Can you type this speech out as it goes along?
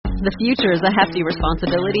The future is a hefty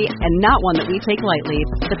responsibility and not one that we take lightly.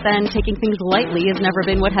 But then taking things lightly has never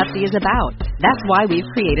been what Hefty is about. That's why we've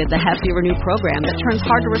created the Hefty Renew program that turns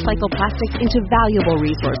hard to recycle plastics into valuable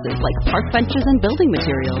resources like park benches and building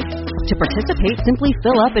materials. To participate, simply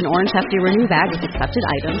fill up an orange Hefty Renew bag with accepted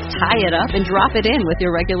items, tie it up, and drop it in with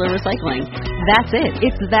your regular recycling. That's it.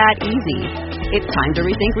 It's that easy. It's time to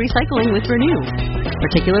rethink recycling with Renew.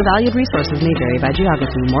 Particular valued resources may vary by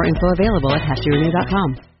geography. More info available at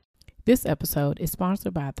heftyrenew.com. This episode is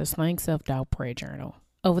sponsored by the Slaying Self-Doubt Prayer Journal.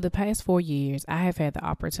 Over the past 4 years, I have had the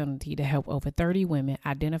opportunity to help over 30 women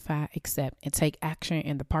identify, accept, and take action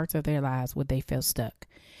in the parts of their lives where they feel stuck.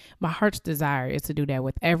 My heart's desire is to do that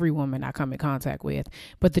with every woman I come in contact with,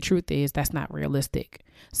 but the truth is that's not realistic.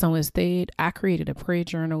 So instead, I created a prayer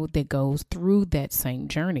journal that goes through that same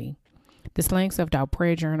journey. The Slaying Self-Doubt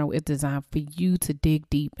Prayer Journal is designed for you to dig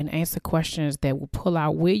deep and answer questions that will pull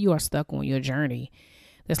out where you are stuck on your journey.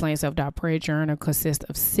 The Slaying Self-Doubt Prayer Journal consists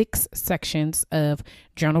of 6 sections of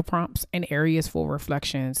journal prompts and areas for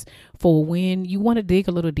reflections for when you want to dig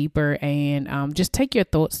a little deeper and just take your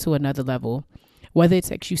thoughts to another level. Whether it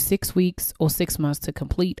takes you 6 weeks or 6 months to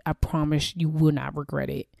complete, I promise you will not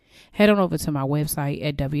regret it. Head on over to my website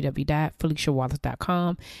at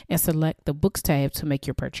www.feliciawallace.com and select the books tab to make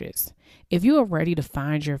your purchase. If you are ready to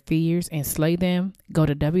find your fears and slay them, go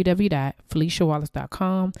to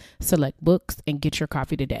www.feliciawallace.com, select books, and get your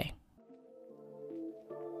copy today.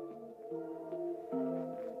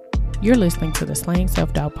 You're listening to the Slaying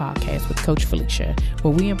Self-Doubt podcast with Coach Felicia,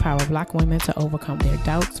 where we empower Black women to overcome their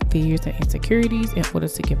doubts, fears, and insecurities in order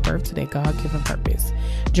to give birth to their God-given purpose.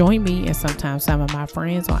 Join me and sometimes some of my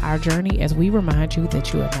friends on our journey as we remind you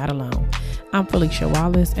that you are not alone. I'm Felicia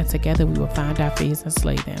Wallace, and together we will find our fears and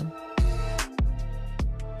slay them.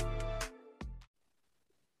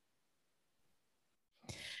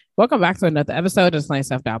 Welcome back to another episode of the Slaying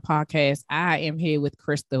Self-Doubt podcast. I am here with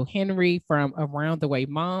Krystal Henry from Around the Way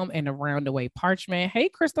Mom and Around the Way Parchment. Hey,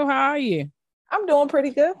 Krystal, how are you? I'm doing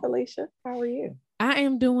pretty good, Felicia. How are you? I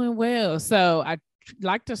am doing well. So I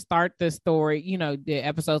like to start the story, the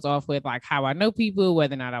episodes off with like how I know people,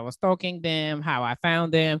 whether or not I was stalking them, how I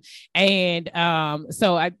found them. And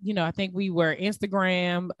so I think we were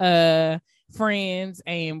Instagram friends,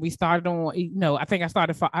 and we started on,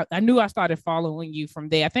 I knew I started following you from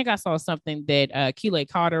there. I think I saw something that Keelan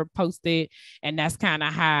Carter posted, and that's kind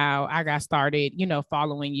of how I got started,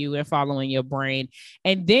 following you and following your brand.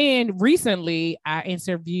 And then recently I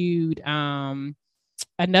interviewed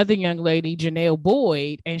another young lady, Janelle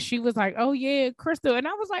Boyd, and she was like, "Oh yeah, Krystal," and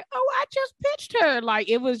I was like, "Oh, I just pitched her." Like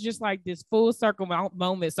it was just like this full circle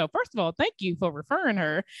moment. So first of all, thank you for referring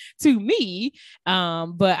her to me.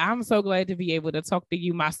 But I'm so glad to be able to talk to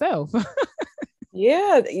you myself.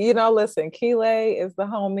 Yeah, listen, Keelay is the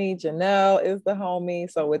homie, Janelle is the homie,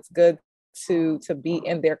 so it's good to be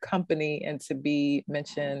in their company and to be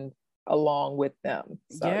mentioned along with them.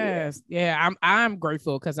 So, yes. Yeah. I'm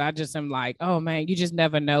grateful because I just am like, oh man, you just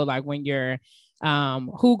never know like when you're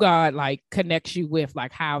who God like connects you with,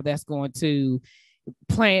 like how that's going to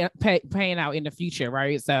paying out in the future,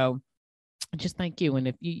 right? So just thank you. And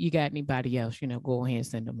if you got anybody else, go ahead and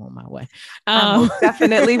send them on my way. I most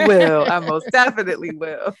definitely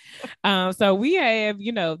will. So we have,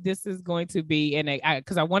 this is going to be, and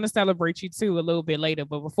because I want to celebrate you too a little bit later.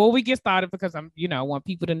 But before we get started, because I want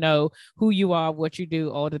people to know who you are, what you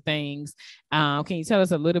do, all the things. Can you tell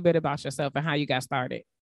us a little bit about yourself and how you got started?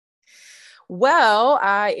 Well,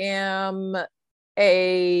 I am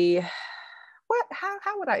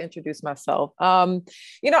how would I introduce myself? I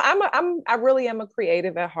really am a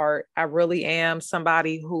creative at heart. I really am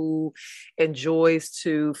somebody who enjoys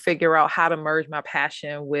to figure out how to merge my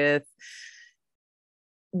passion with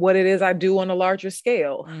what it is I do on a larger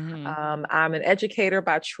scale. Mm-hmm. I'm an educator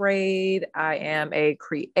by trade. I am a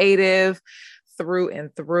creative through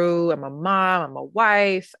and through. I'm a mom, I'm a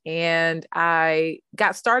wife, and I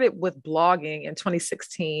got started with blogging in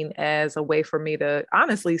 2016 as a way for me to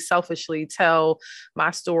honestly, selfishly tell my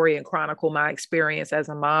story and chronicle my experience as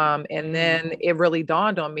a mom. And then it really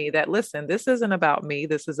dawned on me that, listen, this isn't about me.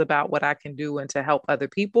 This is about what I can do and to help other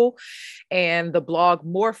people. And the blog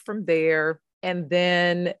morphed from there. And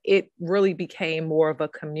then it really became more of a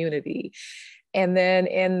community. And then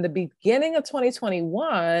in the beginning of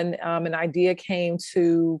 2021, an idea came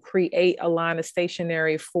to create a line of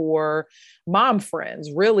stationery for mom friends,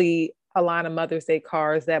 really a line of Mother's Day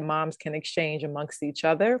cards that moms can exchange amongst each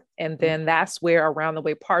other. And then that's where Around the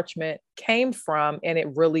Way Parchment came from. And it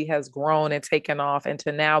really has grown and taken off and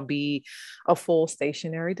to now be a full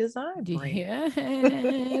stationery design brand.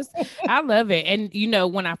 Yes, I love it. And,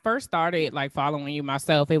 when I first started like following you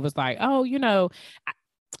myself, it was like, oh,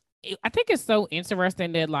 I think it's so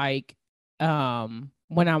interesting that like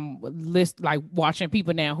when I'm watching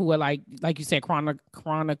people now who are like you said,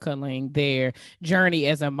 chronicling their journey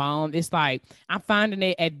as a mom, it's like I'm finding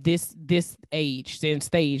it at this age and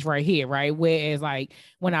stage right here, right? Whereas like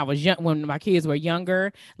when I was young, when my kids were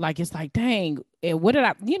younger, like it's like, dang, what did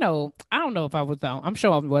I, I don't know if I was I'm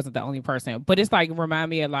sure I wasn't the only person, but it's like remind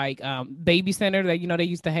me of like Baby Center that they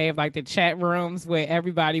used to have like the chat rooms where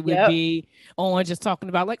everybody would Yep. be on just talking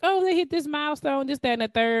about like, oh, they hit this milestone, this, that, and the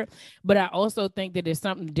third. But I also think that there's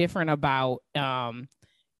something different about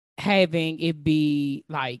having it be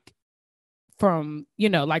like from,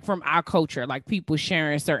 like from our culture, like people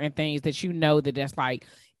sharing certain things that that's like,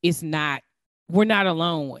 it's not, we're not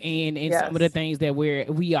alone in some of the Yes. things that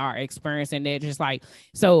we are experiencing. That just like,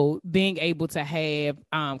 so being able to have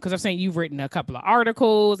because I've seen you've written a couple of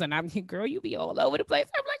articles and I'm girl, you be all over the place.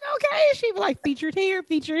 I'm like, okay. She be like featured here,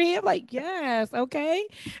 I'm like, yes, okay.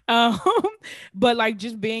 um but like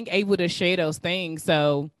just being able to share those things.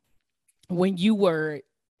 So when you were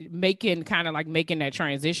making that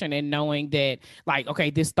transition and knowing that like,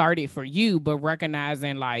 okay, this started for you, but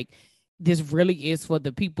recognizing like this really is for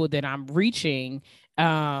the people that I'm reaching,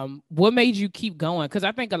 what made you keep going? Because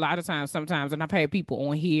I think a lot of times, sometimes, and I've had people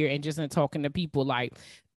on here and just in talking to people, like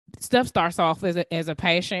stuff starts off as a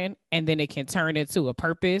passion and then it can turn into a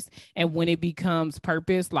purpose, and when it becomes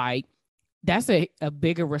purpose, like that's a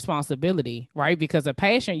bigger responsibility, right? Because a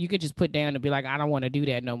passion you could just put down and be like, I don't want to do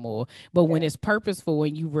that no more. But when it's purposeful,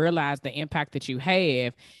 when you realize the impact that you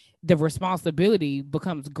have, the responsibility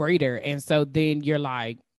becomes greater. And so then you're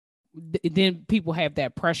like, then people have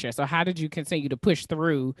that pressure. So how did you continue to push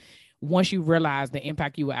through once you realize the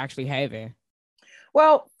impact you were actually having?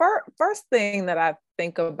 Well, first thing that I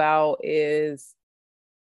think about is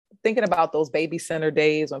thinking about those baby center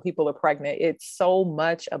days when people are pregnant. It's so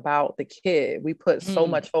much about the kid. We put so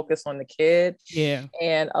much focus on the kid. Yeah.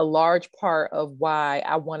 And a large part of why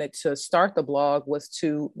I wanted to start the blog was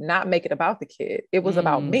to not make it about the kid. It was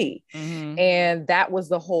about me. And that was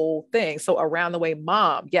the whole thing. So around the way,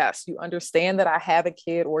 mom, yes, you understand that I have a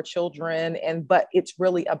kid or children, but it's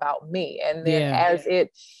really about me. And then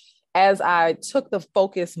as I took the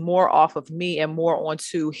focus more off of me and more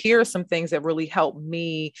onto, here are some things that really helped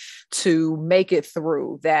me to make it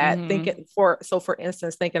through that. For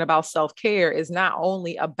instance, thinking about self-care is not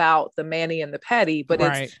only about the mani and the pedi, but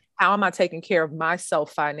it's how am I taking care of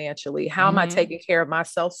myself financially? How am I taking care of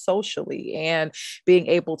myself socially? And being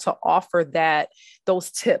able to offer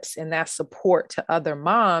those tips and that support to other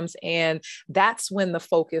moms. And that's when the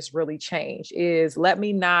focus really changed, is let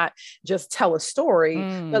me not just tell a story,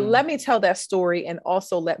 but let me tell that story and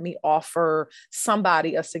also let me offer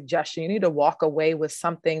somebody a suggestion. You need to walk away with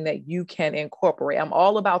something that you can incorporate. I'm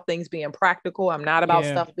all about things being practical. I'm not about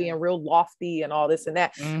stuff being real lofty and all this and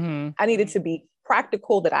that. I needed to be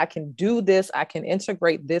practical, that I can do this. I can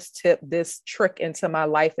integrate this tip, this trick into my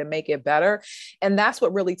life and make it better. And that's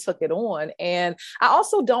what really took it on. And I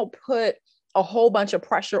also don't put a whole bunch of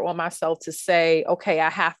pressure on myself to say, okay, I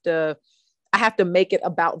have to make it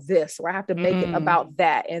about this, or I have to make it about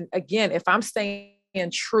that. And again, if I'm staying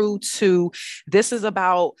true to, this is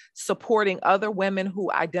about supporting other women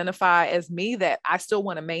who identify as me, that I still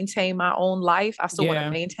want to maintain my own life. I still want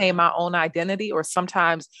to maintain my own identity, or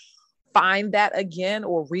sometimes find that again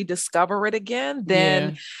or rediscover it again,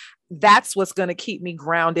 then that's what's going to keep me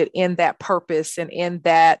grounded in that purpose and in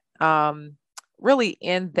that, really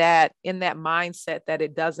in that mindset that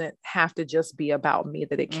it doesn't have to just be about me,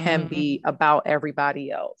 that it can be about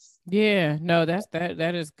everybody else. Yeah, no,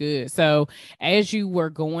 that is good. So as you were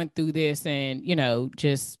going through this and,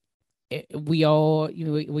 just we all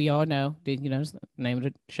know that, the name of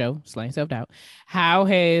the show, Slaying Self-Doubt. How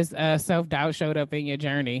has self-doubt showed up in your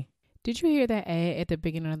journey? Did you hear that ad at the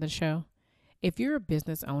beginning of the show? If you're a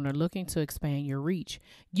business owner looking to expand your reach,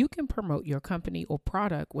 you can promote your company or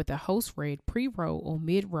product with a host-read pre-roll or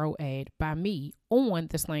mid-roll ad by me on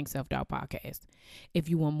the Slaying Self-Doubt podcast. If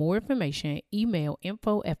you want more information, email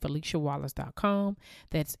info@FeliciaWallace.com.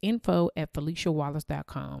 That's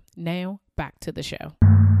info@FeliciaWallace.com. Now, back to the show.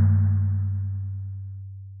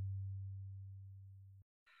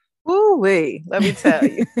 Ooh-wee, let me tell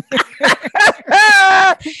you.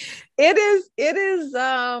 It is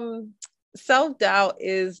self-doubt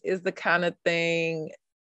is the kind of thing,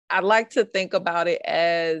 I like to think about it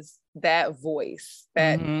as that voice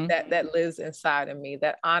that lives inside of me,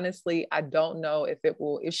 that honestly, I don't know if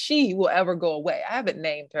she will ever go away. I haven't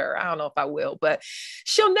named her. I don't know if I will, but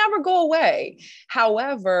she'll never go away.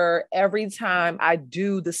 However, every time I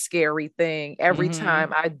do the scary thing, every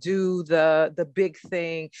time I do the big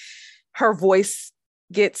thing, her voice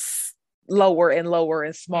gets lower and lower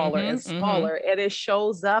and smaller Mm-hmm, and smaller. And it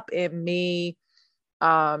shows up in me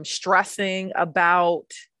stressing about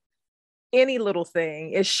any little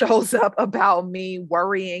thing. It shows up about me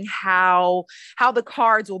worrying how the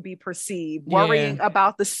cards will be perceived, worrying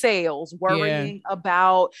about the sales, worrying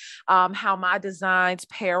about how my designs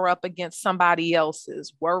pair up against somebody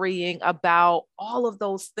else's, worrying about all of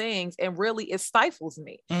those things. And really, it stifles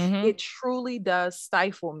me. It truly does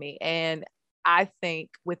stifle me. And I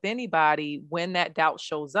think with anybody, when that doubt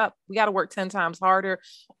shows up, we got to work 10 times harder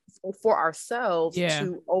for ourselves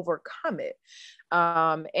to overcome it.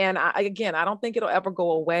 And I don't think it'll ever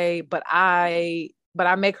go away, but I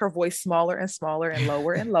make her voice smaller and smaller and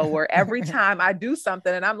lower and lower every time I do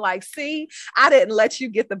something. And I'm like, see, I didn't let you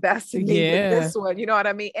get the best of me with this one. You know what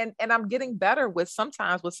I mean? And I'm getting better with some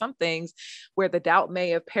things where the doubt may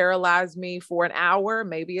have paralyzed me for an hour.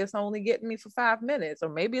 Maybe it's only getting me for 5 minutes, or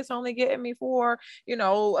maybe it's only getting me for,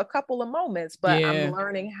 a couple of moments, but I'm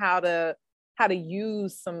learning how to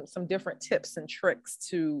use some different tips and tricks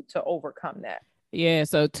to overcome that. Yeah.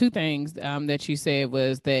 So 2 things that you said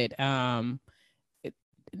was that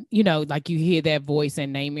like you hear that voice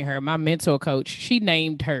and naming her. My mentor coach, she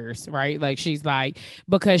named hers, right? Like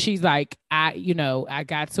because she's like, I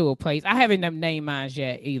got to a place. I haven't named mine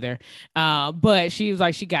yet either. But she was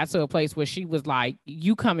like, she got to a place where she was like,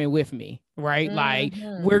 you coming with me, right? Like,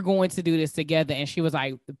 we're going to do this together. And she was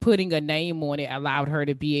like, putting a name on it allowed her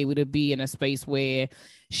to be able to be in a space where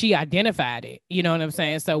she identified it. You know what I'm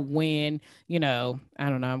saying? So when, I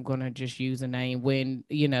don't know, I'm going to just use a name. When,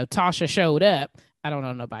 Tasha showed up, I don't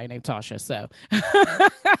know nobody named Tasha. So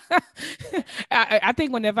I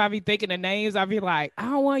think whenever I be thinking of names, I be like, I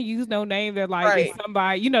don't want to use no name that is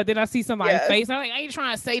somebody, then I see somebody's face. I'm like, I ain't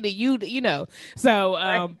trying to say to you,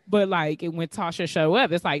 So, but like when Tasha show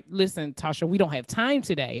up, it's like, listen, Tasha, we don't have time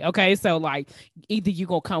today. Okay. So like either you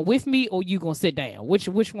going to come with me or you going to sit down. Which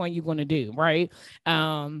one you going to do? Right.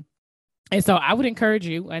 And so I would encourage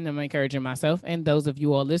you, and I'm encouraging myself and those of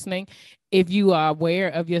you all listening, if you are aware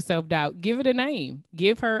of your self-doubt, give it a name.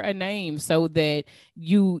 Give her a name so that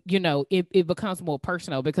it becomes more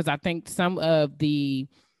personal, because I think some of the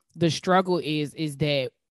struggle is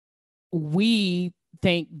that we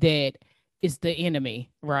think that it's the enemy,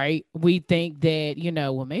 right? We think that,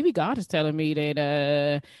 well, maybe God is telling me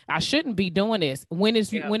that I shouldn't be doing this when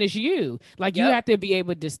it's you. Like you have to be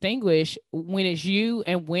able to distinguish when it's you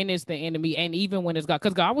and when it's the enemy, and even when it's God.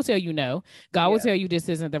 Because God will tell you no. God will tell you this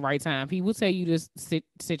isn't the right time. He will tell you to sit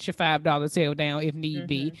your $5 tail down if need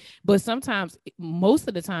be. But sometimes, most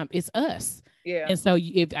of the time, it's us. Yeah. And so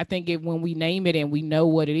I think when we name it and we know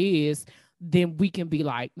what it is, then we can be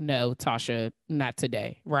like, no, Tasha, not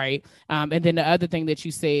today. Right. And then the other thing that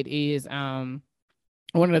you said is one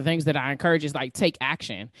of the things that I encourage is like take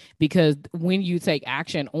action, because when you take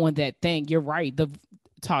action on that thing, you're right.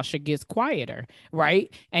 Tasha gets quieter,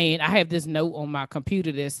 right? And I have this note on my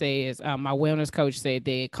computer that says, my wellness coach said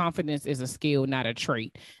that confidence is a skill, not a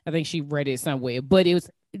trait. I think she read it somewhere, but it was,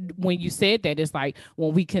 when you said that, it's like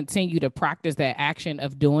when we continue to practice that action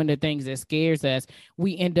of doing the things that scares us,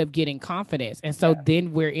 we end up getting confidence. And so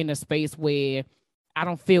then we're in a space where I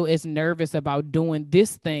don't feel as nervous about doing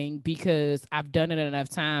this thing because I've done it enough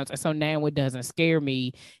times. And so now it doesn't scare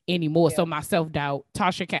me anymore. So my self-doubt,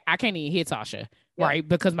 I can't even hear Tasha, right?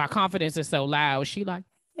 Because my confidence is so loud. She like,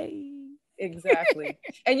 hey. Exactly.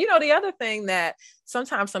 And the other thing that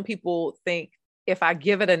sometimes some people think, if I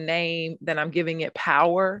give it a name, then I'm giving it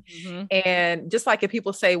power. And just like if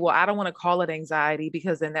people say, well, I don't want to call it anxiety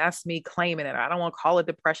because then that's me claiming it. I don't want to call it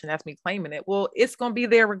depression. That's me claiming it. Well, it's going to be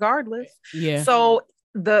there regardless. Yeah. So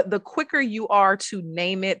the quicker you are to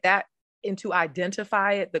name it that and to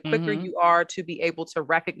identify it, the quicker you are to be able to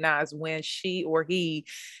recognize when she or he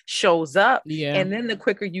shows up. And then the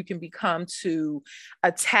quicker you can become to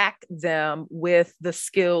attack them with the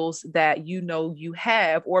skills that you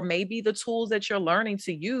have, or maybe the tools that you're learning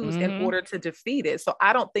to use in order to defeat it. So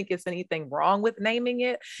I don't think it's anything wrong with naming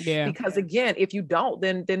it. Because again, if you don't,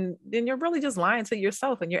 then you're really just lying to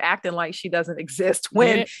yourself and you're acting like she doesn't exist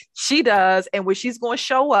when she does, and when she's going to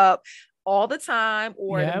show up all the time,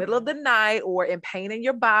 or in the middle of the night, or in pain in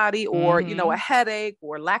your body, or a headache,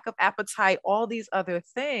 or lack of appetite, all these other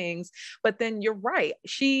things. But then you're right,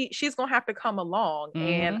 she's gonna have to come along,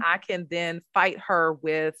 and I can then fight her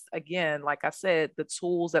with, again, like I said, the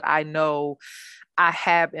tools that I know I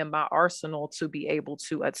have in my arsenal to be able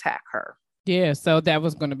to attack her. Yeah, so that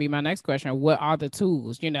was going to be my next question. What are the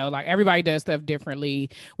tools? Like everybody does stuff differently.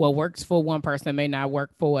 What works for one person may not work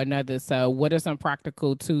for another. So what are some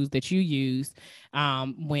practical tools that you use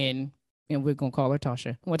when, and we're going to call her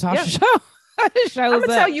Tasha, when Tasha show? I'm gonna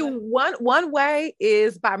tell you one way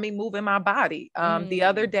is by me moving my body. The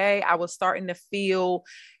other day I was starting to feel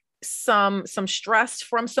some stress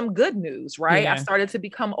from some good news, right? I started to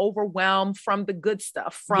become overwhelmed from the good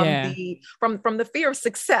stuff, from the fear of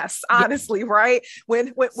success, honestly, right?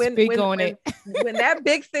 When that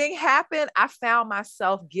big thing happened, I found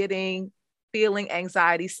myself feeling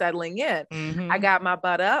anxiety settling in. I got my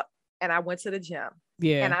butt up and I went to the gym.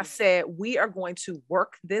 And I said, we are going to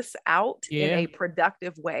work this out in a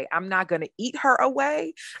productive way. I'm not going to eat her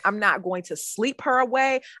away. I'm not going to sleep her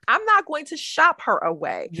away. I'm not going to shop her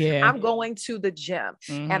away. I'm going to the gym.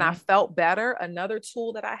 And I felt better. Another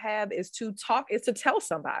tool that I have is to tell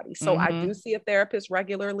somebody. So I do see a therapist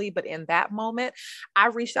regularly, but in that moment, I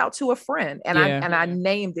reached out to a friend and I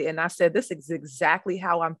named it. And I said, this is exactly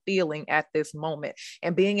how I'm feeling at this moment.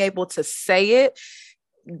 And being able to say it,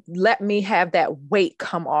 let me have that weight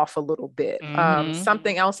come off a little bit.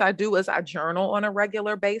 Something else I do is I journal on a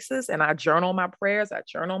regular basis, and I journal my prayers. I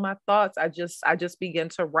journal my thoughts. I just begin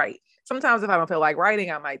to write. Sometimes if I don't feel like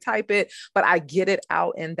writing, I might type it, but I get it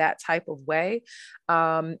out in that type of way.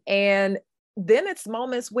 And then it's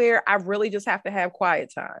moments where I really just have to have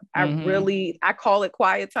quiet time. I call it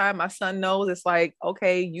quiet time. My son knows it's like,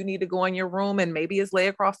 okay, you need to go in your room and maybe it's lay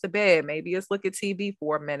across the bed. Maybe it's look at TV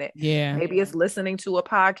for a minute. Maybe it's listening to a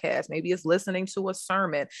podcast. Maybe it's listening to a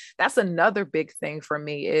sermon. That's another big thing for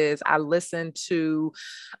me is I listen to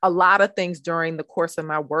a lot of things during the course of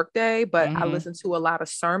my workday, but I listen to a lot of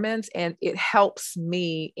sermons, and it helps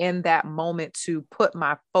me in that moment to put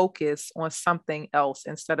my focus on something else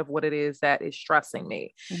instead of what it is that is stressing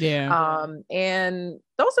me. And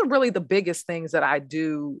those are really the biggest things that I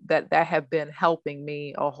do that have been helping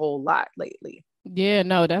me a whole lot lately. Yeah,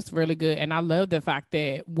 no, that's really good. And I love the fact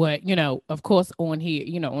that of course on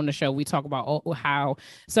here, on the show, we talk about how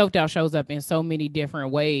self-doubt shows up in so many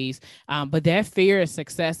different ways. But that fear of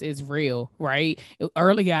success is real, right?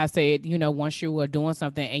 Earlier I said, once you are doing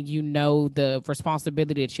something and you know the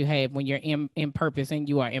responsibility that you have when you're in purpose and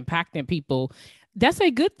you are impacting people, that's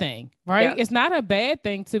a good thing, right? It's not a bad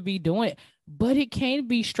thing to be doing, but it can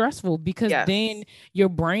be stressful because then your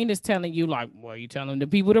brain is telling you like, well, you telling the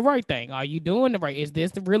people the right thing. Are you doing the right? Is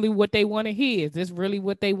this really what they want to hear? Is this really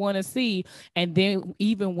what they want to see? And then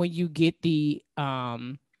even when you get the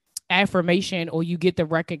affirmation or you get the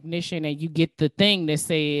recognition and you get the thing that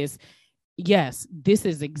says, yes, this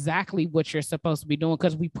is exactly what you're supposed to be doing,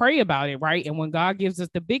 because we pray about it, right? And when God gives us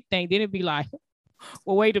the big thing, then it'd be like,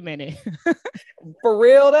 well, wait a minute. For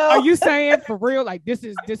real though? Are you saying for real? Like this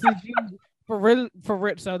is you for real?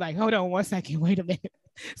 So like, hold on one second. Wait a minute.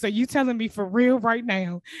 So you telling me for real right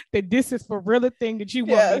now that this is for real a thing that you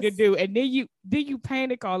want me to do? And then you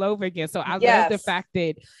panic all over again. So I love the fact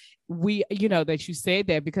that that you said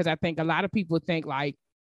that, because I think a lot of people think like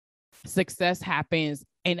success happens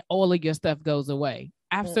and all of your stuff goes away.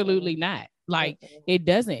 Absolutely not. Like it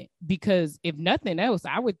doesn't, because if nothing else,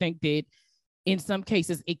 I would think that in some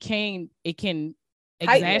cases it can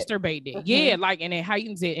exacerbate it. Yeah, like, and it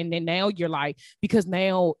heightens it. And then now you're like, because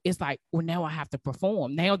now it's like, well, now I have to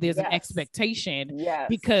perform. Now there's an expectation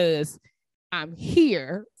because I'm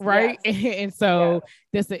here, right? And so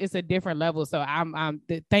it's a different level. So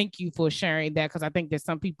thank you for sharing that, because I think that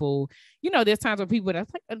some people, there's times when people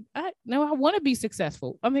that's like, I want to be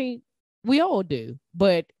successful. I mean, we all do,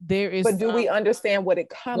 but but do we understand what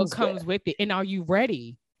comes with it? And are you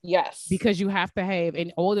ready? Yes. Because you have to have,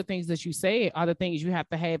 and all the things that you say are the things you have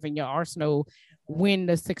to have in your arsenal when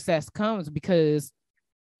the success comes, because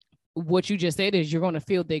what you just said is you're going to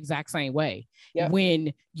feel the exact same way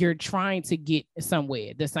when you're trying to get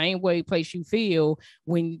somewhere. The same way place you feel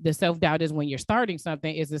when the self-doubt is when you're starting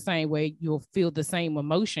something is the same way you'll feel the same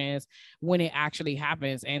emotions when it actually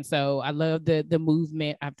happens. And so I love the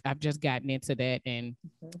movement. I've just gotten into that, and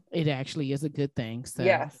it actually is a good thing. So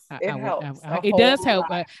it helps. It does help.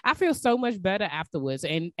 I feel so much better afterwards.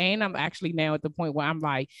 And I'm actually now at the point where I'm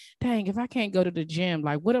like, dang, if I can't go to the gym,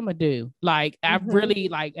 like what am I do? Like I really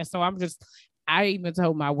like, and so I even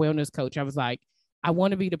told my wellness coach, I was like, I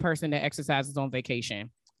want to be the person that exercises on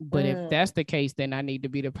vacation. But if that's the case, then I need to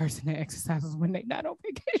be the person that exercises when they're not on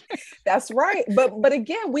vacation. That's right. But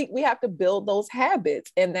again, we have to build those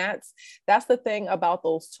habits. And that's the thing about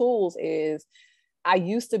those tools is I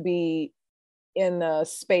used to be in a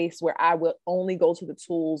space where I would only go to the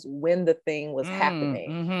tools when the thing was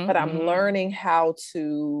happening. But I'm learning how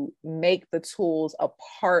to make the tools a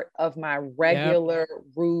part of my regular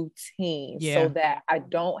routine so that I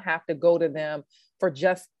don't have to go to them for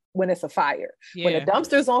just when it's a fire. When the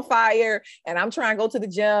dumpster's on fire and I'm trying to go to the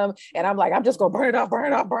gym and I'm like, I'm just gonna burn it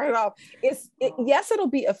off. Yes, it'll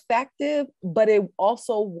be effective, but it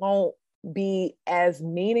also won't be as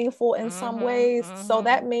meaningful in some ways. So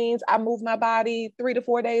that means I move my body 3 to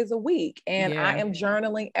 4 days a week, and I am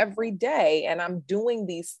journaling every day, and I'm doing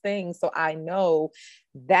these things. So I know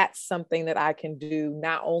that's something that I can do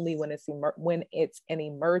not only when it's an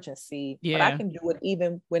emergency, but I can do it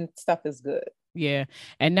even when stuff is good. Yeah.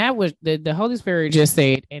 And that was the Holy Spirit just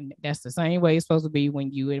said, and that's the same way it's supposed to be when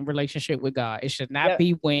you in relationship with God. It should not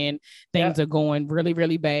be when things are going really,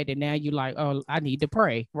 really bad. And now you're like, oh, I need to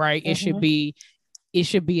pray, right? It should be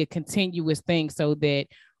a continuous thing, so that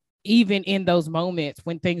even in those moments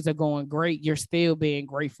when things are going great, you're still being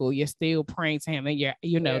grateful. You're still praying to him, and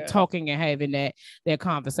you're, talking and having that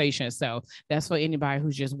conversation. So that's for anybody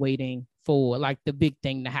who's just waiting for like the big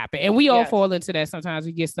thing to happen. And we all fall into that. Sometimes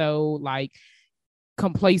we get so like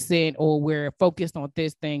complacent, or we're focused on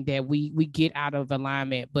this thing that we get out of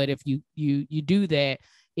alignment. But if you do that,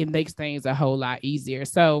 it makes things a whole lot easier.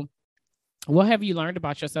 So what have you learned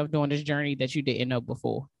about yourself during this journey that you didn't know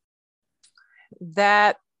before?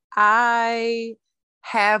 That I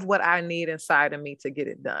have what I need inside of me to get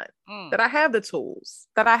it done. That I have the tools,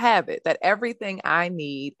 that I have it, that everything I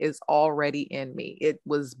need is already in me. It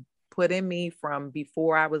was put in me from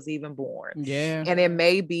before I was even born. Yeah. And it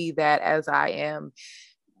may be that as I am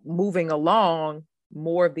moving along,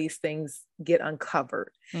 more of these things get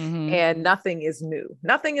uncovered, and nothing is new.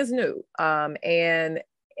 Nothing is new. And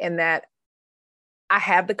that I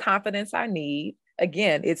have the confidence I need.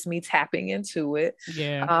 Again, it's me tapping into it.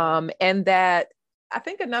 Yeah. And that I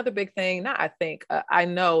think another big thing, I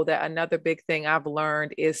know that another big thing I've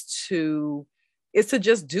learned is to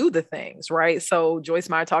just do the things, right? So Joyce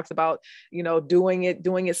Meyer talks about, doing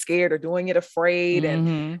it scared or doing it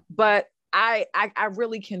afraid. But I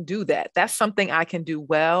really can do that. That's something I can do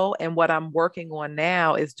well. And what I'm working on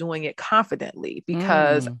now is doing it confidently,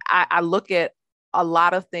 because I look at a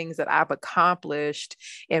lot of things that I've accomplished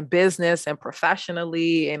in business and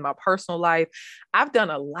professionally in my personal life. I've done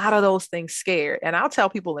a lot of those things scared. And I'll tell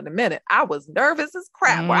people in a minute, I was nervous as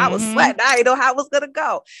crap, or I was sweating. I didn't know how it was going to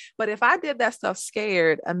go. But if I did that stuff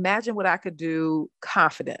scared, imagine what I could do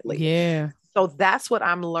confidently. Yeah. So that's what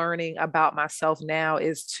I'm learning about myself now,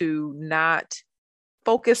 is to not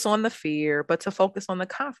focus on the fear, but to focus on the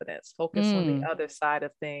confidence, focus on the other side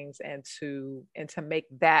of things, and to make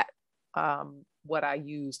that what I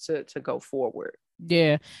use to go forward.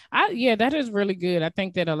 Yeah. That is really good. I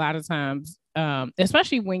think that a lot of times,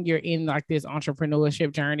 especially when you're in like this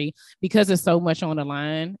entrepreneurship journey, because it's so much on the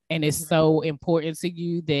line and it's so important to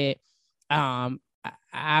you, that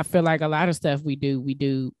I feel like a lot of stuff we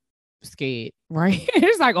do scared, right?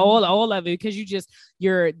 It's like all of it, because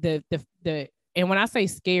you're the and when I say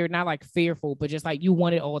scared, not like fearful, but just like you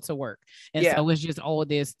want it all to work. And so it's just all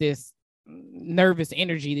this nervous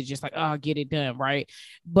energy that's just like, oh, get it done, right?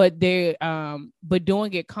 But but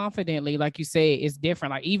doing it confidently, like you said, is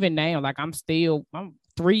different. Like even now, like I'm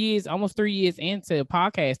 3 years, almost 3 years into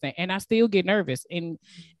podcasting, and I still get nervous. And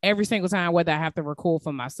every single time, whether I have to record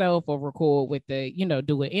for myself or record with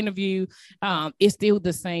do an interview, it's still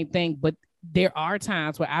the same thing. But there are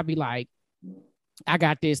times where I'll be like, I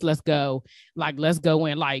got this, let's go. Like, let's go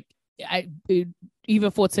in. Like,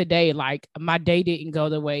 even for today, like my day didn't go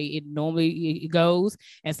the way it normally goes.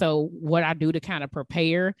 And so what I do to kind of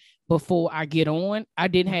prepare before I get on, I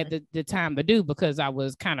didn't have the time to do, because I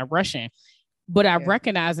was kind of rushing. But I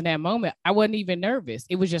recognized in that moment, I wasn't even nervous.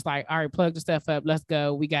 It was just like, all right, plug the stuff up. Let's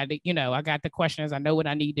go. We got it. I got the questions. I know what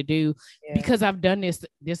I need to do because I've done this.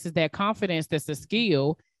 This is that confidence. That's a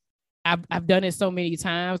skill. I've done it so many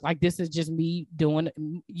times. Like, this is just me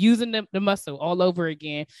using the muscle all over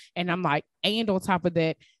again. And I'm like, and on top of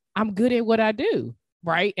that, I'm good at what I do.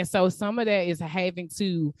 Right. And so some of that is having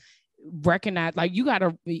to recognize, like, you got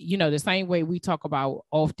to, the same way we talk about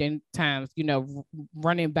oftentimes,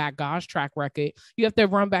 running back God's track record, you have to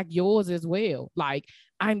run back yours as well. Like,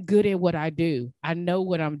 I'm good at what I do. I know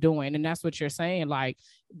what I'm doing. And that's what you're saying. Like,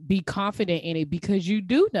 be confident in it, because you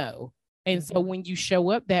do know. And so when you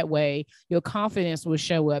show up that way, your confidence will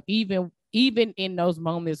show up, even in those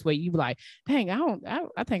moments where you like, dang,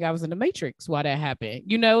 I think I was in the Matrix while that happened,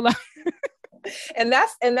 like. And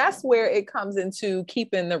that's where it comes into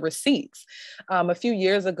keeping the receipts. A few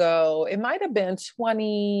years ago, it might have been I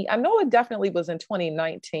know it definitely was in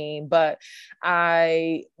 2019, but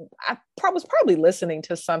I was probably listening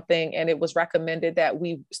to something, and it was recommended that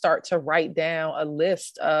we start to write down a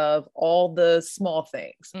list of all the small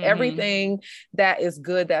things, everything that is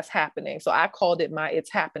good that's happening. So I called it my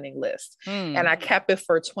It's Happening list. And I kept it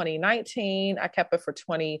for 2019. I kept it for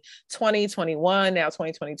 2020, 21, now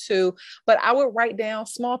 2022. But I I would write down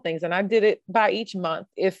small things, and I did it by each month.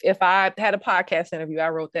 If I had a podcast interview, I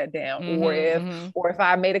wrote that down, or if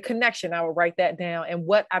I made a connection, I would write that down. And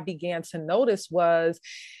what I began to notice was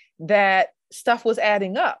that stuff was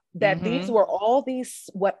adding up, that these were all these,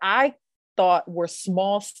 what I thought were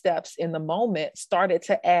small steps in the moment, started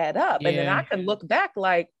to add up. And then I could look back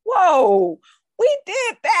like, whoa, we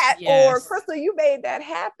did that. Or Krystal, you made that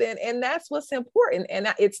happen. And that's what's important.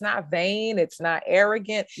 And it's not vain. It's not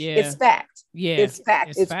arrogant. It's fact. It's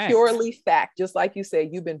fact. It's purely fact. Just like you said,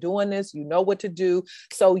 you've been doing this, you know what to do.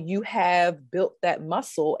 So you have built that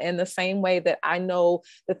muscle. And the same way that I know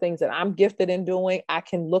the things that I'm gifted in doing, I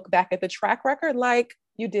can look back at the track record like,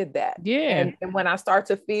 you did that. And when I start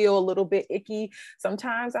to feel a little bit icky,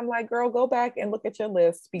 sometimes I'm like, girl, go back and look at your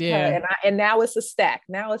list, because and now it's a stack.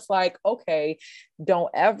 Now it's like, okay,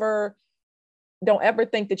 don't ever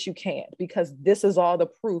think that you can't, because this is all the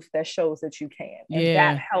proof that shows that you can. And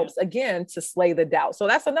that helps again to slay the doubt. So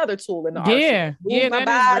that's another tool in the arsenal. Move my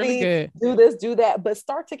body, really do this, do that, but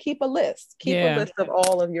start to keep a list. Keep a list of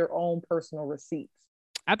all of your own personal receipts.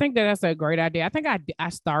 I think that's a great idea. I think I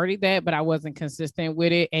started that, but I wasn't consistent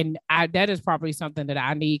with it. And that is probably something that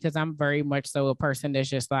I need, because I'm very much so a person that's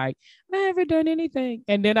just like, I haven't done anything.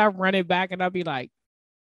 And then I run it back and I'll be like,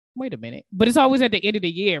 wait a minute. But it's always at the end of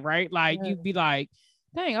the year, right? Like you'd be like,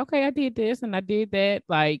 dang, okay, I did this and I did that.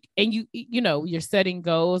 Like, and you know, you're setting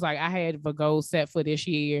goals. Like I had a goal set for this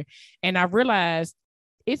year, and I realized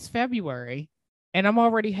it's February. And I'm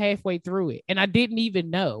already halfway through it. And I didn't even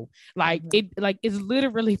know. Like it's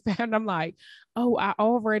literally found. I'm like, oh, I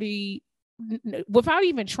already, without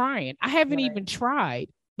even trying. I haven't even tried.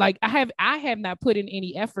 Like I have not put in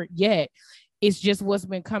any effort yet. It's just what's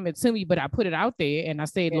been coming to me, but I put it out there and I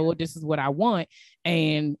said, Lord, this is what I want.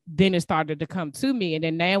 And then it started to come to me. And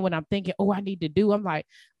then now when I'm thinking, oh, I need to do, I'm like,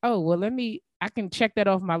 oh, well, I can check that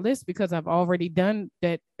off my list, because I've already done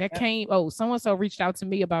that. That came, oh, so-and-so reached out to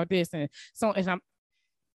me about this. And so as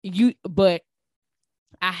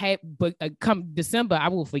come December, I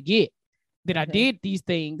will forget that I did these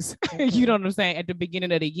things, you know what I'm saying, at the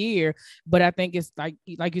beginning of the year. But I think it's like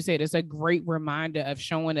you said, it's a great reminder of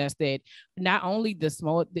showing us that not only the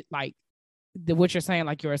small, like what you're saying,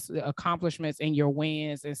 like your accomplishments and your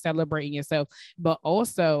wins and celebrating yourself, but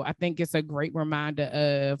also I think it's a great reminder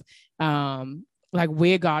of like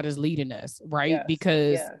where God is leading us, right?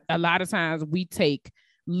 Because a lot of times we take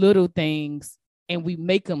little things and we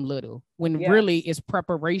make them little, when really it's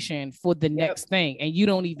preparation for the next thing. And you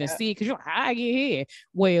don't even see it, because you're like, how I get here?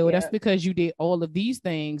 Well, that's because you did all of these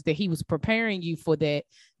things that he was preparing you for that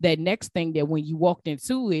next thing, that when you walked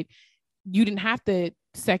into it, you didn't have to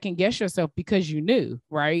second guess yourself, because you knew,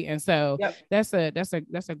 right? And so that's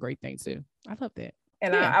a great thing too. I love that.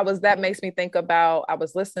 And that makes me think about, I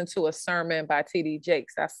was listening to a sermon by T.D.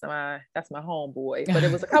 Jakes. That's my homeboy, but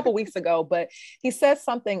it was a couple weeks ago, but he said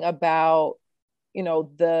something about, you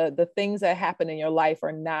know, the things that happen in your life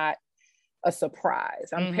are not a surprise.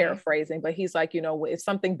 I'm paraphrasing, but he's like, you know, if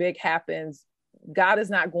something big happens, God is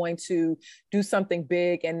not going to do something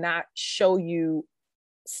big and not show you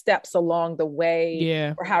steps along the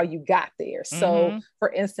way for how you got there. So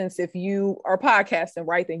for instance, if you are podcasting,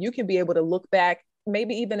 right, then you can be able to look back,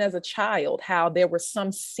 maybe even as a child, how there were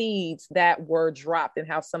some seeds that were dropped and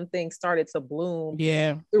how some things started to bloom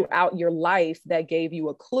throughout your life that gave you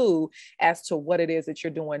a clue as to what it is that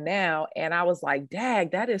you're doing now. And I was like,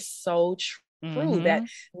 dag, that is so true, that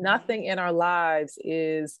nothing in our lives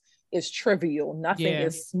is trivial. Nothing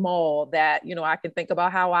is small. That, you know, I can think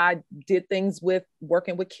about how I did things with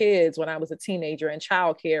working with kids when I was a teenager in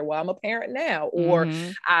childcare. Well, I'm a parent now, or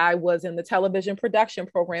I was in the television production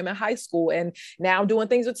program in high school, and now I'm doing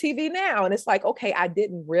things with TV now. And it's like, okay, I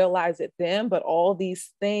didn't realize it then, but all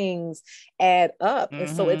these things add up. And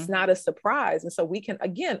so it's not a surprise. And so we can,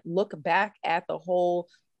 again, look back at the whole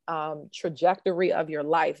trajectory of your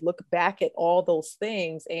life, look back at all those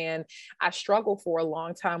things. And I struggled for a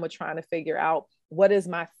long time with trying to figure out, what is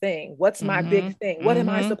my thing? What's my big thing? What am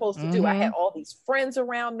I supposed to do? I had all these friends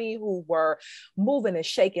around me who were moving and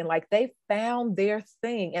shaking, like they found their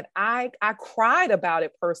thing. And I cried about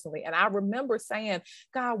it personally. And I remember saying,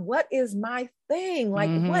 God, what is my thing? Like,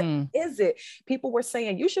 what is it? People were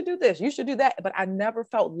saying, you should do this, you should do that. But I never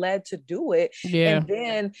felt led to do it. And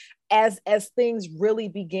then as things really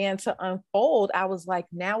began to unfold, I was like,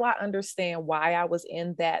 now I understand why I was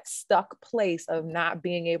in that stuck place of not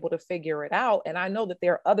being able to figure it out. And I know that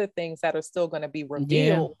there are other things that are still going to be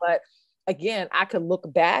revealed, but again, I could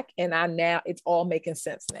look back and now it's all making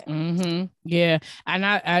sense now. Yeah.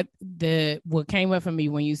 And what came up for me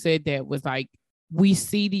when you said that was like, we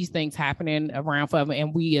see these things happening around forever,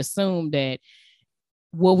 and we assume that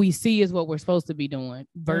what we see is what we're supposed to be doing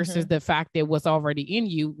versus Mm-hmm. the fact that what's already in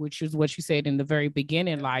you, which is what you said in the very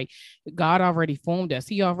beginning, like God already formed us.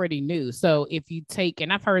 He already knew. So if you take,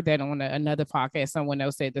 and I've heard that on another podcast, someone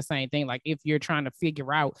else said the same thing. Like if you're trying to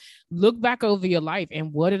figure out, look back over your life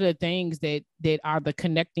and what are the things that are the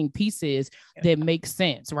connecting pieces that make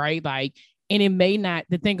sense, right? Like, and it may not,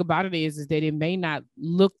 the thing about it is that it may not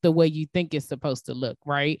look the way you think it's supposed to look,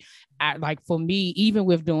 right? Like for me, even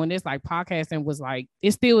with doing this, like podcasting was like,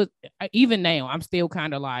 it's still, even now, I'm still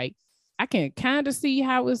kind of like, I can kind of see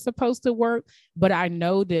how it's supposed to work, but I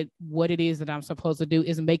know that what it is that I'm supposed to do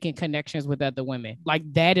is making connections with other women. Like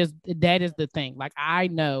that is the thing. Like I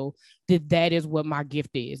know that is what my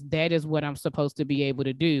gift is. That is what I'm supposed to be able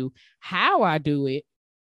to do. How I do it,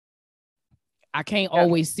 I can't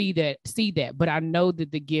always see that, but I know that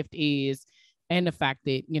the gift is, and the fact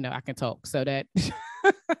that, I can talk. So that,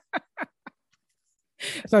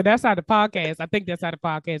 so that's how the podcast, I think that's how the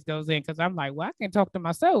podcast goes in. Cause I'm like, well, I can talk to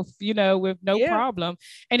myself, with no problem.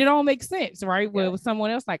 And it all makes sense, right? Where with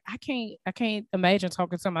someone else, like I can't imagine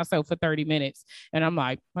talking to myself for 30 minutes. And I'm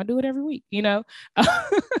like, I do it every week,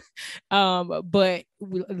 but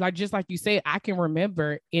like, just like you said, I can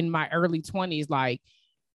remember in my early 20s, like,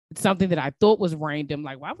 something that I thought was random.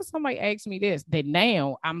 Like, why would somebody ask me this? That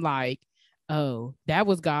now I'm like, oh, that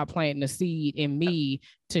was God planting a seed in me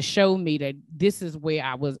to show me that this is where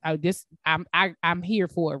I was. I'm here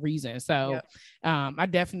for a reason. So, I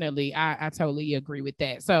definitely, I totally agree with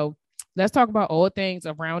that. So let's talk about all things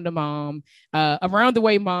around the mom, around the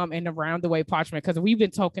way mom and around the way parchment, because we've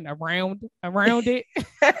been talking around it.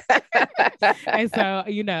 And so,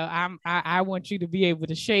 I want you to be able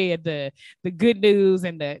to share the good news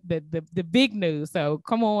and the big news. So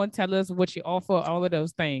come on, tell us what you offer, all of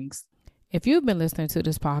those things. If you've been listening to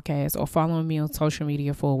this podcast or following me on social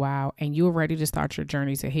media for a while and you're ready to start your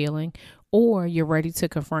journey to healing, or you're ready to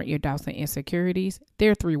confront your doubts and insecurities,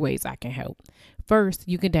 there are 3 ways I can help. First,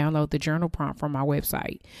 you can download the journal prompt from my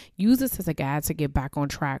website. Use this as a guide to get back on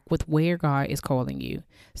track with where God is calling you.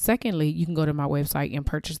 Secondly, you can go to my website and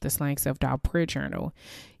purchase the Slaying Self-Doubt Prayer Journal.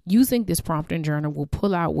 Using this prompt and journal will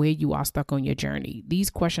pull out where you are stuck on your journey. These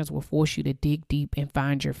questions will force you to dig deep and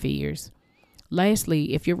find your fears.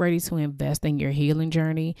 Lastly, if you're ready to invest in your healing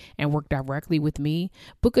journey and work directly with me,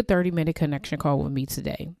 book a 30-minute connection call with me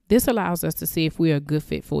today. This allows us to see if we are a good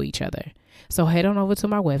fit for each other. So head on over to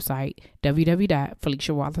my website,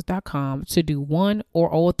 www.feliciawallace.com, to do one or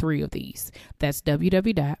all 3 of these. That's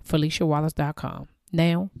www.feliciawallace.com.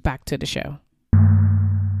 Now, back to the show.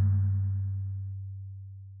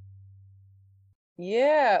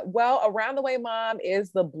 Yeah, well, Around the Way Mom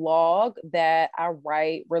is the blog that I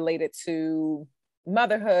write related to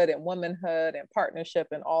motherhood and womanhood and partnership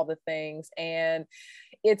and all the things. And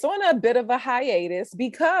it's on a bit of a hiatus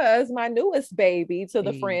because my newest baby to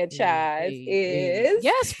the franchise is...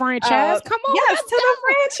 Yes, franchise. Come on. Yes, to the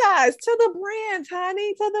franchise, to the brand,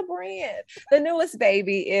 honey, to the brand. The newest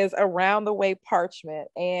baby is Around the Way Parchment.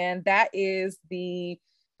 And that is the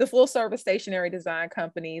full service stationery design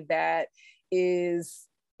company that is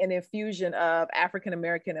an infusion of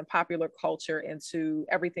African-American and popular culture into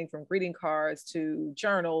everything from greeting cards to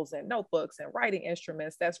journals and notebooks and writing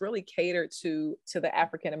instruments that's really catered to the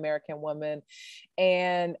African-American woman.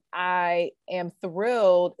 And I am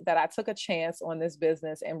thrilled that I took a chance on this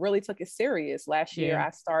business and really took it serious. Last year, I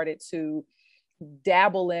started to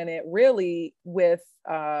dabble in it really with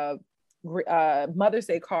Mother's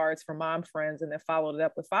Day cards for mom friends, and then followed it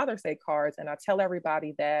up with Father's Day cards. And I tell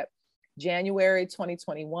everybody that January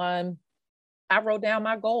 2021, I wrote down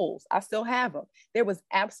my goals. I still have them. There was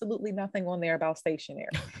absolutely nothing on there about stationery.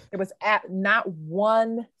 There was not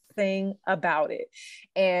one thing about it.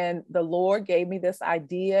 And the Lord gave me this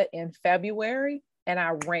idea in February, and I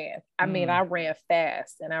ran. I mean, I ran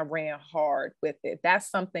fast and I ran hard with it.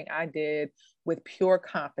 That's something I did with pure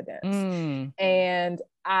confidence. And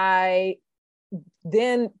I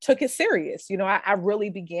then took it serious. I really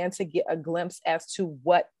began to get a glimpse as to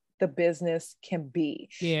what the business can be.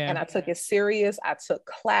 And I took it serious. I took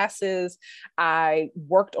classes. I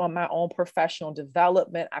worked on my own professional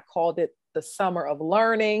development. I called it the summer of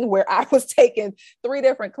learning, where I was taking 3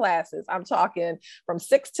 different classes. I'm talking from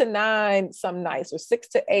 6 to 9 some nights, or 6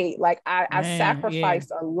 to 8. Like I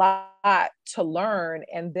sacrificed a lot to learn.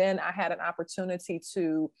 And then I had an opportunity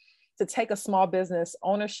to to take a small business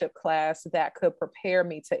ownership class that could prepare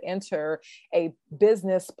me to enter a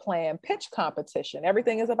business plan pitch competition.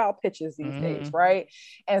 Everything is about pitches these days, right?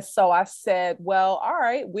 And so I said, well, all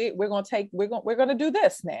right, we're going to do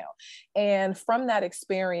this now. And from that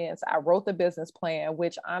experience, I wrote the business plan,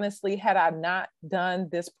 which honestly, had I not done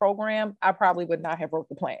this program, I probably would not have wrote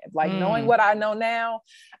the plan. Like knowing what I know now,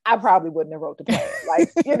 I probably wouldn't have wrote the plan. Like,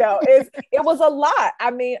 it was a lot. I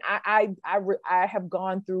mean, I have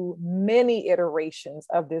gone through many iterations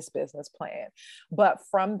of this business plan, but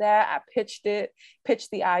from that, I pitched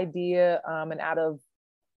the idea, and out of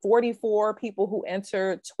 44 people who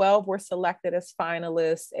entered, 12 were selected as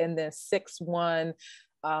finalists, and then 6 won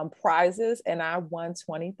prizes, and I won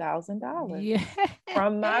 $20,000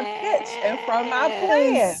 from my pitch and from my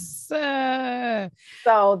plan.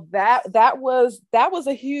 So that was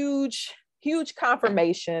a huge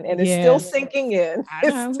confirmation, and it's still sinking in.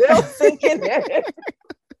 It's still sinking in.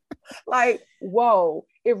 Like, whoa,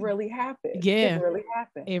 it really happened. Yeah, it really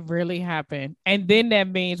happened. It really happened. And then that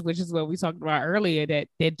means, which is what we talked about earlier,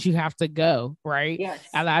 that you have to go, right? Yes.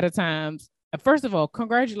 A lot of times, first of all,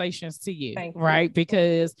 congratulations to you. Thank you. Right?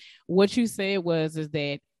 Because what you said is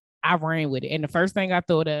that I ran with it. And the first thing I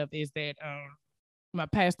thought of is that my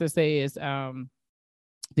pastor says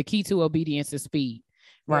the key to obedience is speed.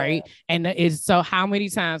 Right. Yeah. And it's so how many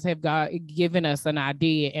times have God given us an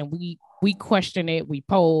idea and we question it, we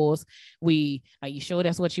pause, are you sure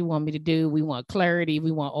that's what you want me to do? We want clarity,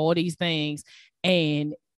 we want all these things.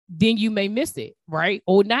 And then you may miss it, right?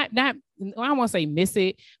 Or not, I don't want to say miss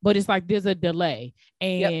it, but it's like there's a delay.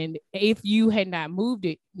 And if you had not moved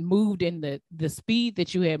in the speed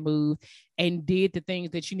that you had moved and did the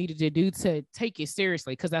things that you needed to do to take it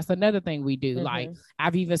seriously, because that's another thing we do. Like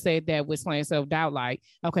I've even said that with Slaying Self-Doubt, like,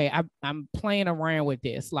 okay, I'm playing around with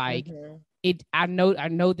this. Like I know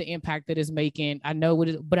the impact that it's making. I know what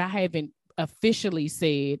it is, but I haven't officially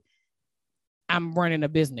said I'm running a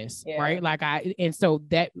business, right? Like and so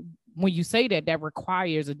that when you say that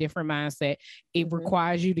requires a different mindset. It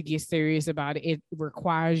requires you to get serious about it. It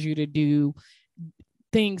requires you to do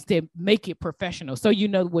things that make it professional. So you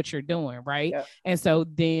know what you're doing, right? Yeah. And so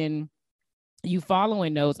then you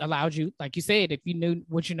following those allowed you, like you said, if you knew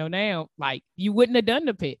what you know now, like you wouldn't have done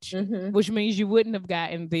the pitch, which means you wouldn't have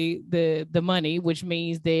gotten the money, which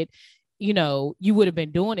means that, you would have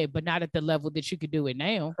been doing it, but not at the level that you could do it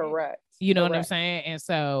now. Correct. You know what I'm saying? And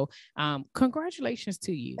so, congratulations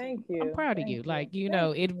to you. Thank you. I'm proud of you. Like,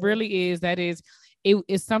 it really is,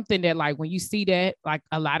 it's something that like, when you see that, like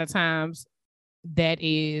a lot of times that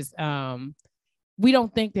is, we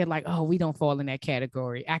don't think that like, oh, we don't fall in that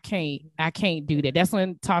category. I can't do that. That's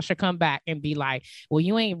when Tasha come back and be like, well,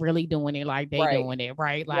 you ain't really doing it like they doing it.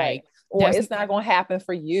 Right. Like, or it's not going to happen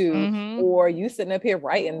for you, or you sitting up here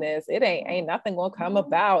writing this, it ain't nothing going to come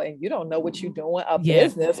about. And you don't know what you're doing. A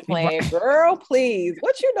business plan, girl, please.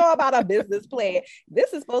 What you know about a business plan?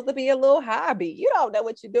 This is supposed to be a little hobby. You don't know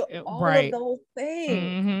what you do. All of those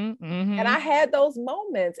things. And I had those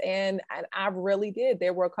moments, and I really did.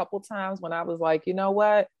 There were a couple times when I was like, you know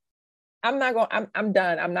what? I'm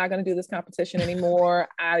done. I'm not going to do this competition anymore.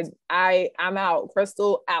 I'm out.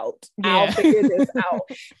 Krystal out. Yeah. I'll figure this out.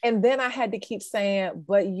 And then I had to keep saying,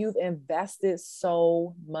 but you've invested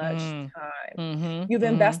so much time. You've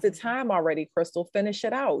invested time already, Krystal. Finish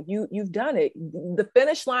it out. You've done it. The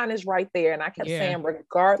finish line is right there. And I kept saying,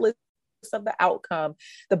 regardless of the outcome,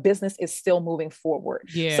 the business is still moving forward.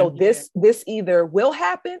 So this either will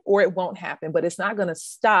happen or it won't happen, but it's not going to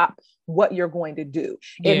stop what you're going to do.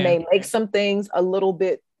 It may make some things a little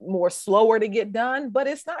bit more slower to get done, but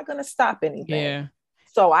it's not going to stop anything.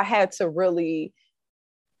 So I had to really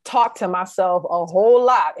talk to myself a whole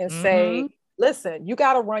lot and say, listen, you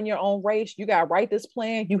got to run your own race. You got to write this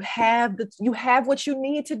plan. You have what you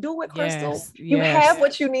need to do it, Krystal. You have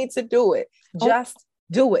what you need to do it. Just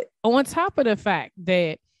do it. On top of the fact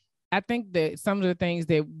that I think that some of the things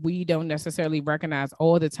that we don't necessarily recognize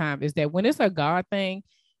all the time is that when it's a God thing,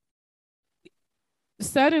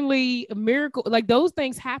 suddenly a miracle, like those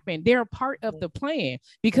things happen. They're a part of the plan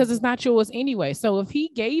because it's not yours anyway. So if he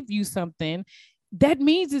gave you something, that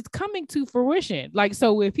means it's coming to fruition. Like,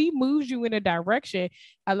 so if he moves you in a direction,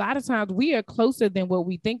 a lot of times we are closer than what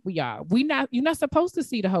we think we are. You're not supposed to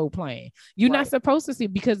see the whole plan. You're not supposed to see,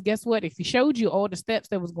 because guess what? If he showed you all the steps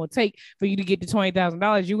that was going to take for you to get to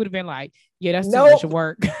 $20,000, you would have been like, yeah, that's too much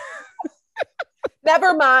work.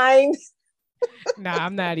 Never mind. Nah,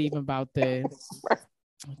 I'm not even about this.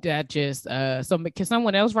 That just so can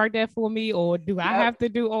someone else write that for me, or do I Yep. have to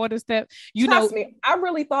do all the steps? Trust me, I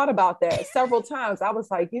really thought about that several times. I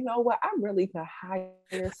was like, you know what? I really could hire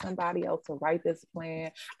somebody else to write this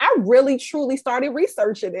plan. I really truly started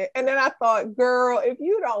researching it. And then I thought, girl, if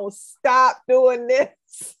you don't stop doing this,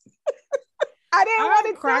 I didn't want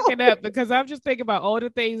I'm to cracking up because I'm just thinking about all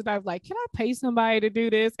the things that I'm like, can I pay somebody to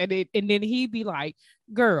do this? And then he'd be like,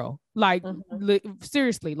 girl, like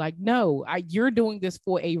seriously, like, no, you're doing this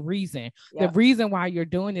for a reason. Yep. The reason why you're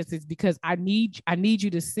doing this is because I need you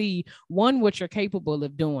to see, one, what you're capable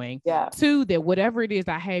of doing. Yeah. Two, that whatever it is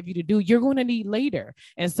I have you to do, you're going to need later.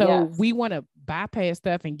 And so we want to bypass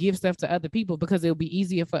stuff and give stuff to other people because it'll be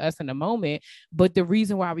easier for us in the moment. But the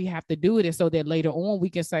reason why we have to do it is so that later on we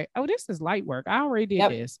can say, oh, this is light work. I already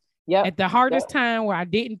did this. At the hardest time where I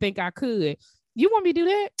didn't think I could. You want me to do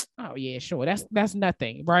that? Oh yeah, sure. That's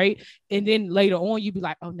nothing, right? And then later on, you be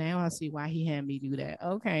like, oh, now I see why he had me do that.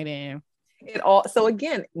 Okay, then. So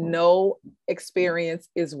again, no experience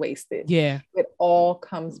is wasted. Yeah. It all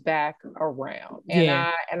comes back around.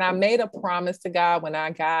 And I made a promise to God when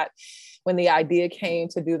the idea came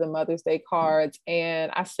to do the Mother's Day cards.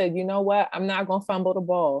 And I said, you know what? I'm not going to fumble the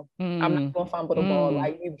ball. I'm not going to fumble the ball.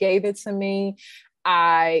 Like, you gave it to me.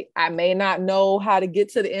 I may not know how to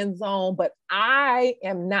get to the end zone, but I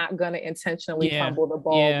am not going to intentionally fumble the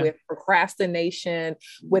ball with procrastination,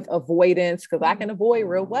 with avoidance, because I can avoid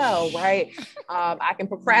real well, right? I can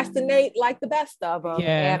procrastinate like the best of them.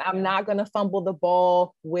 And I'm not going to fumble the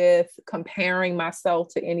ball with comparing myself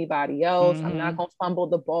to anybody else. I'm not going to fumble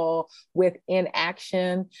the ball with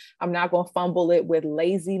inaction. I'm not going to fumble it with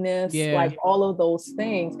laziness, like all of those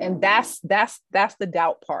things. And that's the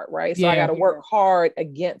doubt part, right? So I got to work hard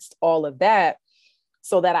against all of that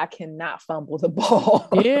so that I cannot fumble the ball.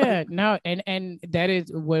 No. And that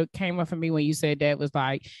is what came up for me when you said that, was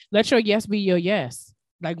like, let your yes be your yes.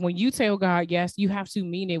 Like, when you tell God yes, you have to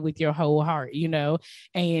mean it with your whole heart,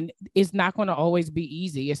 and it's not going to always be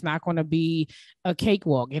easy. It's not going to be a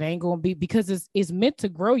cakewalk. It ain't going to be, because it's meant to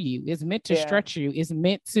grow you. It's meant to stretch you. It's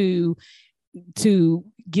meant to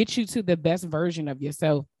get you to the best version of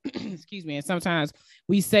yourself. Excuse me. And sometimes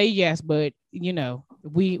we say yes, but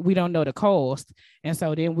we don't know the cost. And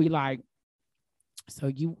so then we like,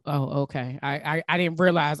 okay. I didn't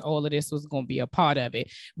realize all of this was going to be a part of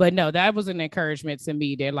it. But no, that was an encouragement to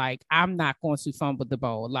me that, like, I'm not going to fumble the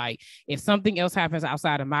ball. Like, if something else happens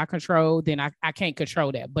outside of my control, then I can't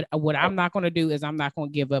control that. But what I'm not going to do is I'm not going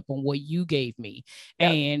to give up on what you gave me.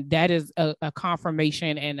 And that is a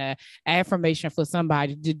confirmation and a affirmation for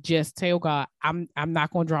somebody to just tell God, I'm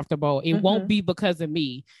not going to drop the ball. It won't be because of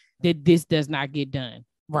me that this does not get done.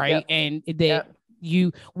 Right. And that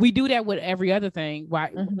we do that with every other thing.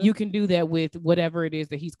 Why you can do that with whatever it is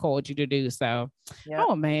that he's called you to do. So,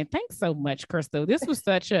 oh man, thanks so much, Krystal. This was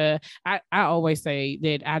such I always say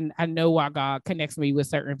that I know why God connects me with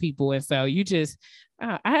certain people. And so you just,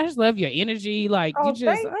 I just love your energy. Like,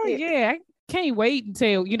 I can't wait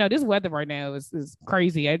until, this weather right now is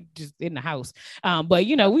crazy. I just in the house. But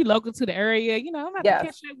we local to the area, I'm about to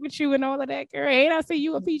catch up with you and all of that, girl. And I see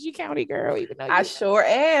you a PG County girl, even though I sure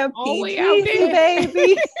am. PG out there,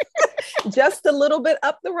 baby. Just a little bit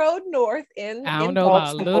up the road north I don't know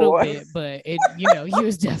about a little bit, but you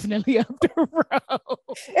was definitely up the road.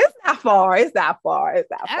 It's not far. Okay.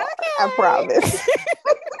 I promise.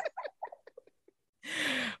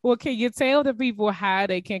 Well, can you tell the people how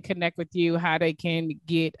they can connect with you, how they can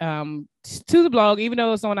get to the blog, even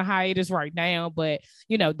though it's on a hiatus right now, but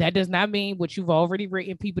that does not mean what you've already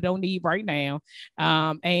written people don't need right now.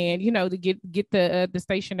 And to get the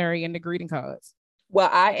stationery and the greeting cards. Well,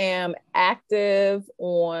 I am active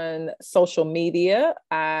on social media.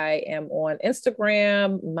 I am on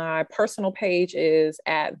Instagram. My personal page is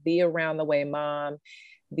at the Around the Way Mom.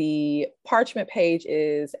 The Parchment page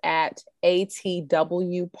is at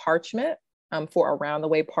ATW Parchment. For Around the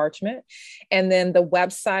Way Parchment. And then the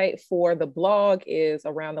website for the blog is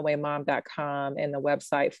aroundthewaymom.com. And the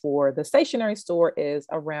website for the stationery store is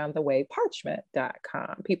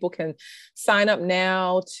aroundthewayparchment.com. People can sign up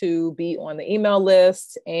now to be on the email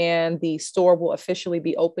list, and the store will officially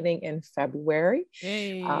be opening in February.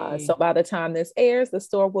 So by the time this airs, the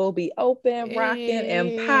store will be open, rocking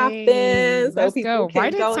and popping. So let's go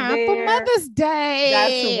right in time for Mother's Day.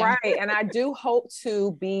 That's right. And I do hope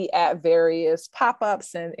to be at various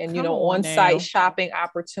pop-ups and on-site shopping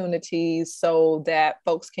opportunities so that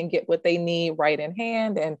folks can get what they need right in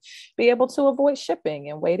hand and be able to avoid shipping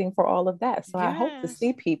and waiting for all of that. So I hope to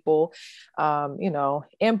see people,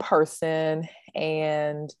 in person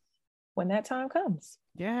and when that time comes.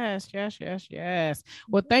 Yes.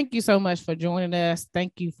 Well, thank you so much for joining us.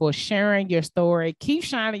 Thank you for sharing your story. Keep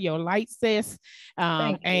shining your light, sis.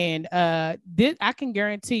 And I can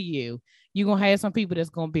guarantee you're going to have some people that's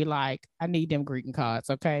going to be like, I need them greeting cards.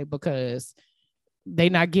 Okay. Because they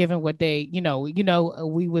not giving what they,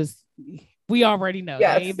 we already know.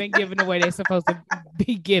 Yes. They ain't been given the way they're supposed to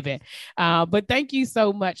be given. But thank you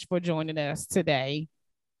so much for joining us today.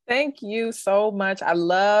 Thank you so much. I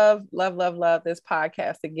love this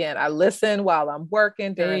podcast. Again, I listen while I'm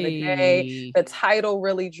working during the day. The title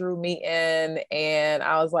really drew me in, and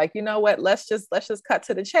I was like, you know what? Let's just cut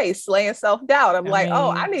to the chase. Slaying self-doubt. I'm like, oh,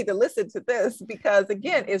 I need to listen to this because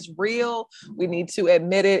again, it's real. We need to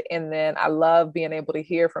admit it. And then I love being able to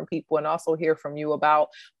hear from people and also hear from you about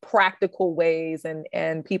practical ways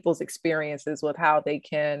and people's experiences with how they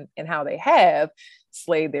can and how they have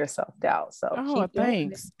slayed their self-doubt. So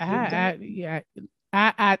thanks. I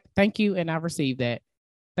thank you, and I received that.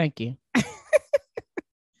 Thank you.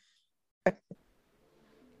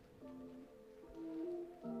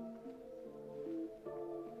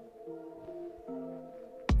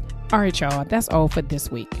 All right, y'all, that's all for this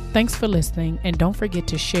week. Thanks for listening, and don't forget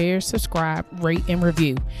to share, subscribe, rate, and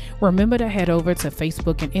review. Remember to head over to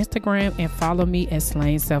Facebook and Instagram and follow me at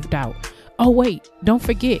Slaying Self-Doubt. Oh, wait, don't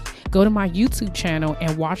forget, go to my YouTube channel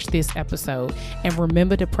and watch this episode. And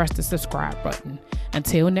remember to press the subscribe button.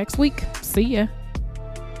 Until next week, see ya.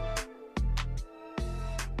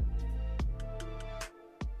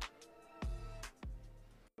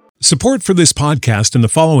 Support for this podcast and the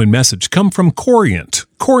following message come from Corient.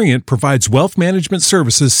 Corient provides wealth management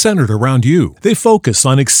services centered around you. They focus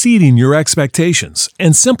on exceeding your expectations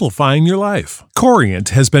and simplifying your life. Corient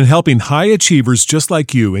has been helping high achievers just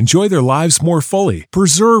like you enjoy their lives more fully,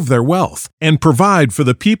 preserve their wealth, and provide for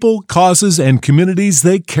the people, causes, and communities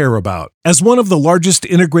they care about. As one of the largest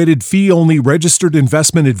integrated fee-only registered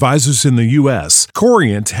investment advisors in the U.S.,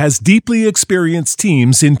 Corient has deeply experienced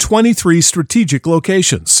teams in 23 strategic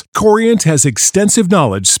locations. Corient has extensive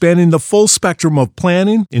knowledge spanning the full spectrum of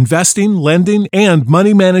planning, investing, lending, and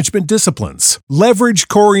money management disciplines. Leverage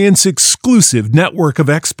Corient's exclusive network of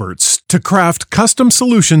experts to craft custom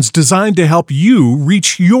solutions designed to help you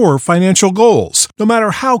reach your financial goals, no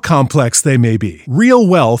matter how complex they may be. Real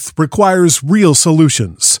wealth requires real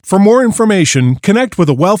solutions. For more information, connect with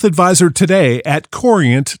a wealth advisor today at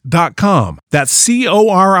Corient.com. That's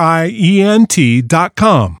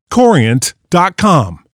Corient.com. Corient.com.